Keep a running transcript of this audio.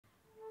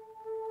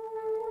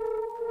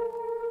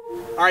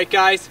All right,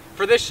 guys,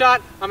 for this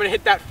shot, I'm gonna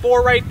hit that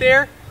 4 right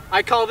there.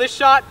 I call this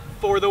shot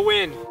for the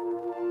win.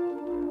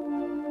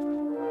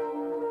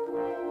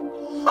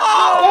 Oh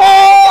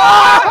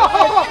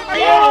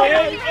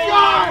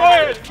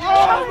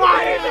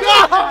my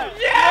God!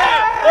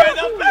 Yeah! We're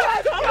the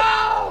best!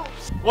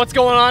 What's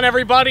going on,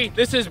 everybody?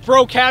 This is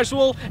Bro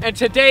Casual, and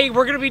today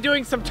we're gonna be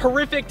doing some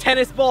terrific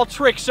tennis ball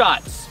trick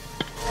shots.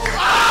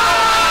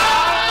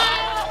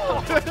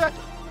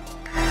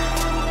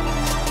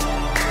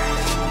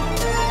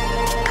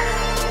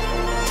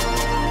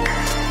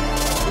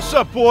 What's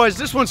up, boys?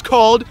 This one's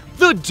called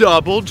the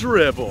double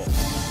dribble.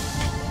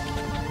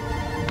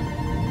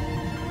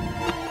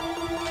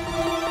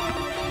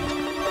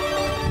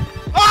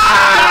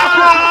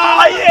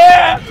 Oh,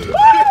 yeah!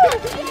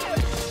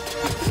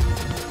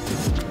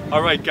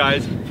 All right,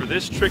 guys, for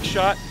this trick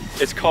shot,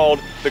 it's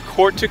called the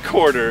court to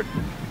quarter,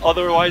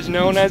 otherwise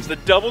known as the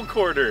double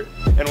quarter.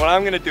 And what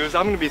I'm gonna do is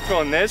I'm gonna be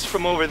throwing this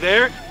from over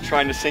there,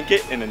 trying to sink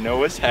it into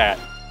Noah's hat.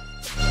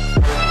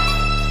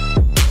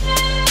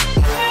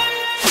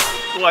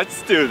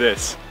 Let's do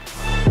this.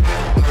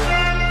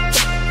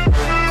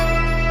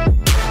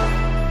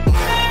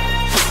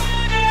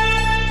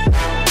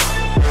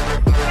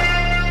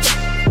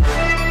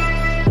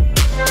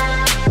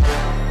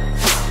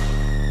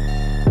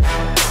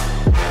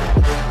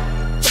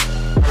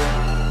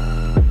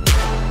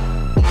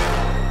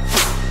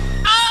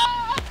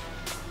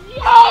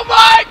 Oh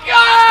my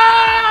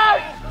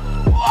God!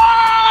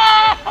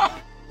 Whoa!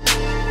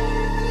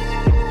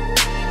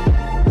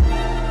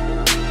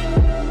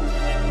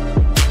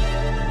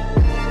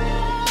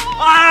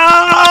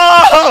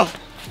 Oh!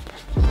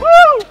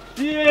 Woo!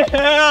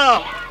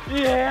 Yeah!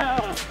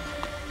 Yeah!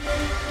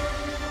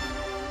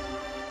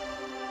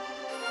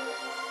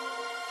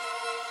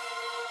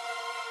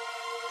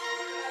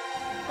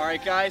 All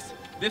right, guys,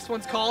 this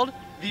one's called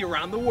the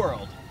Around the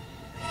World.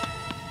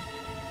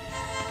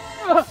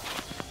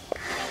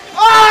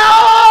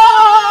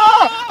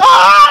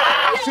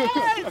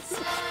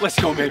 Let's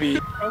go, baby.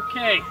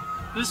 Okay,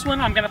 this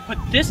one I'm gonna put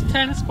this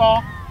tennis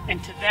ball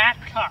into that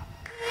cup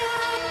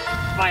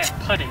via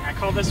putting. I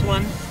call this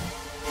one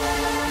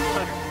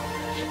putter.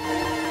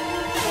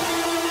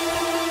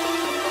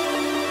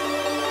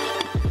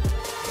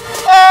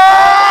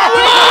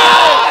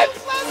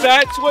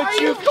 That's what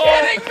you call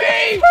Kidding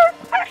me?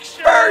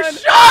 Perfection!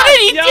 First shot! How did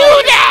he do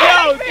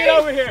that? Yo, get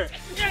over here.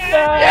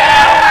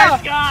 Yeah!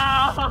 Let's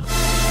go!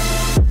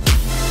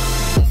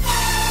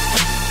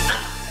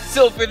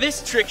 So for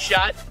this trick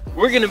shot,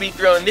 we're gonna be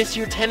throwing this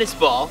here tennis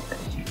ball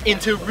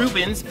into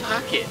Ruben's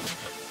pocket.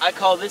 I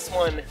call this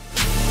one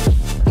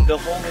the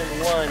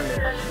hole-in-one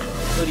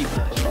hoodie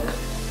punch. What?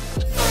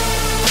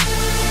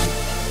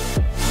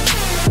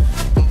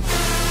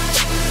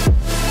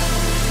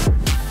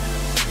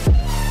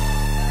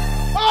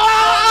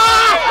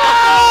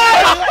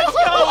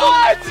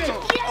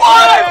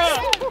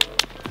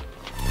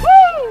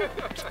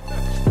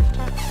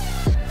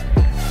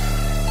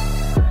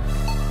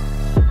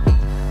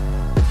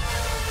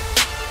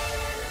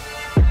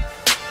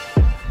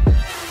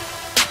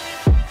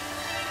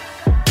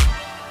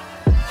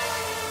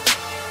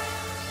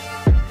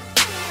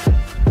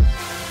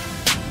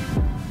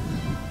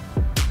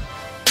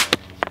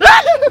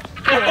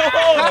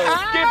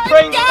 Get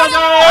pranked,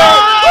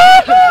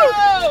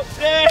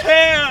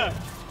 yeah!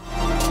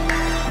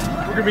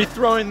 We're gonna be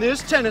throwing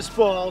this tennis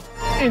ball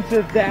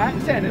into that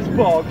tennis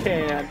ball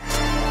can.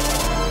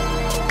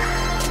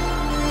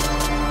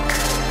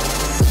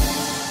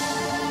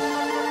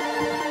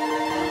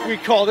 We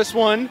call this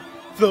one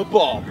the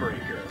ball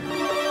breaker.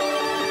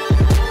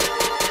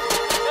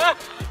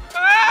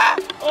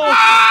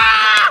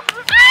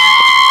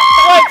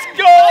 Let's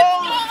go!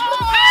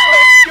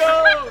 Let's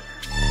go!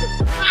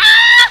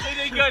 You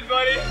did good,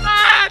 buddy.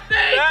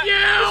 Thank you!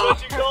 That's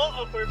what you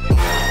call a perfect.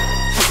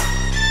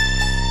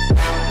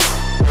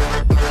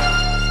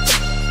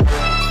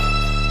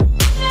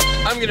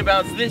 I'm gonna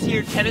bounce this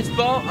here tennis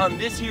ball on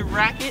this here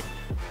racket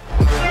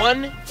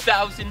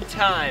 1,000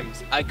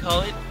 times. I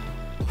call it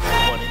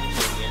 1 in a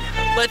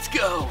million. Let's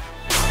go!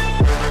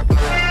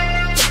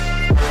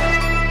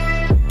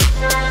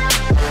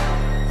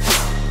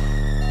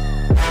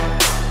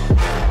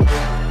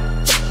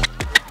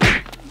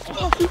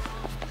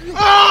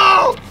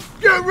 Oh!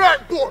 Get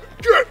wrecked, boy!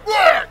 Get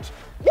wrecked!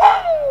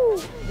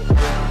 Woo!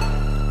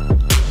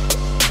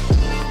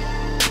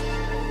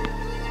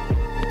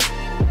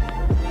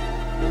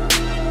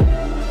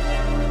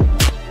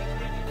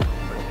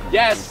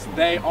 Yes,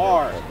 they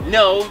are.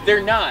 No,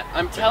 they're not.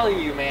 I'm telling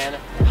you, man.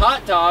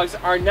 Hot dogs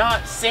are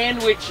not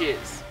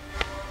sandwiches.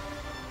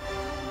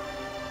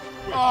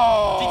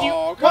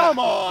 Oh, come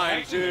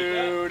on,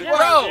 dude!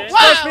 Bro,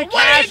 What are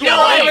you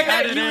doing?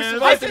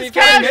 This is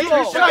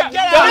casual!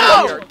 Get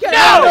out of here! Get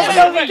out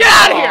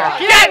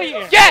of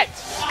here! Get!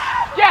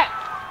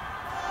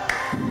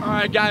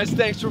 Alright guys,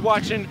 thanks for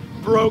watching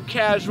Bro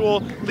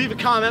Casual. Leave a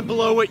comment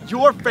below what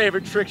your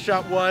favorite trick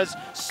shot was.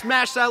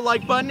 Smash that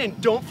like button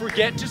and don't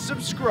forget to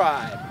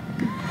subscribe.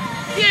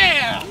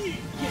 Yeah!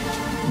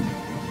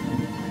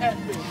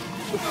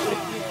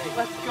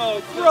 Let's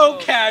go. Bro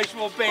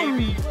casual,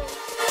 baby.